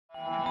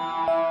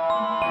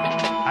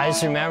I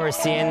just remember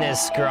seeing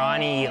this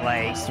scrawny,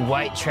 like,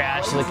 white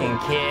trash-looking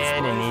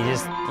kid,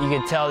 and you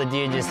could tell the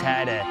dude just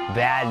had a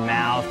bad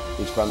mouth.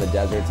 He's from the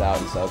deserts out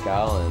in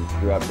SoCal and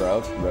grew up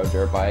broke, rode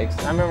dirt bikes.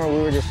 I remember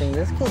we were just thinking,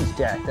 this kid's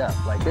jacked up.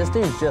 Like, this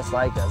dude's just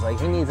like us.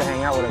 Like, he needs to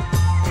hang out with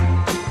us.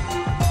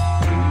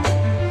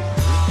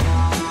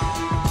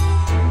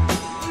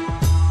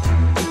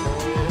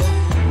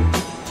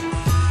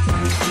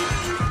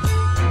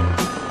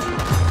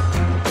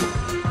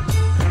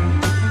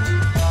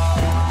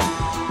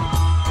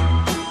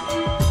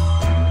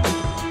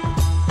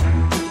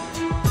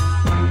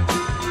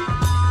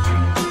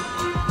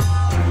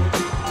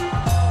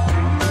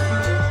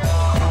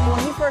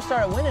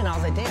 Started winning, I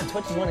was like, damn,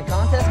 Twitch is winning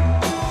contests.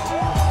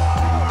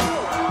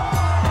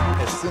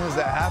 As soon as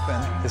that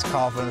happened, his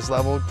confidence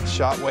level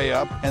shot way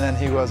up, and then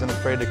he wasn't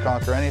afraid to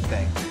conquer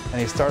anything. And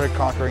he started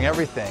conquering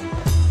everything.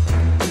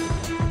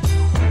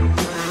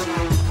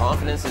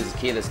 Confidence is the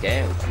key to this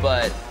game,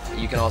 but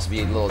you can also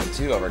be a little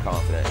too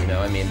overconfident, you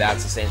know? I mean,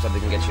 that's the same stuff that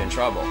can get you in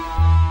trouble.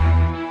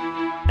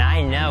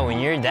 I know, when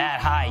you're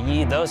that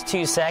high, those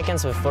 2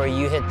 seconds before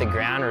you hit the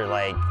ground are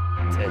like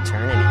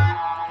eternity.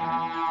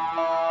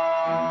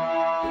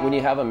 When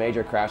you have a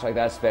major crash like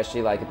that,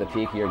 especially like at the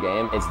peak of your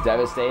game, it's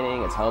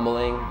devastating, it's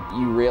humbling.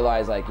 You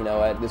realize, like, you know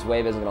what, this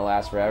wave isn't gonna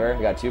last forever.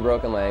 I got 2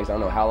 broken legs, I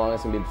don't know how long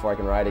it's gonna be before I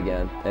can ride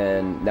again,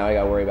 and now I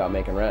gotta worry about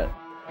making rent.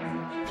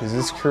 Cause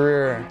this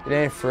career, it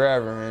ain't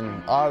forever,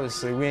 and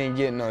obviously we ain't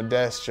getting no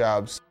desk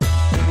jobs.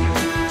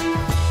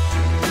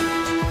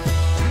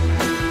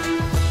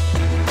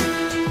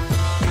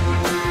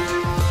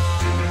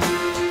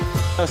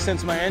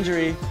 Since my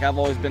injury, I've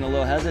always been a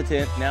little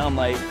hesitant. Now I'm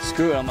like,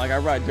 screw it. I'm like, I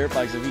ride dirt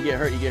bikes. If you get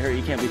hurt, you get hurt.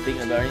 You can't be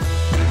thinking about it.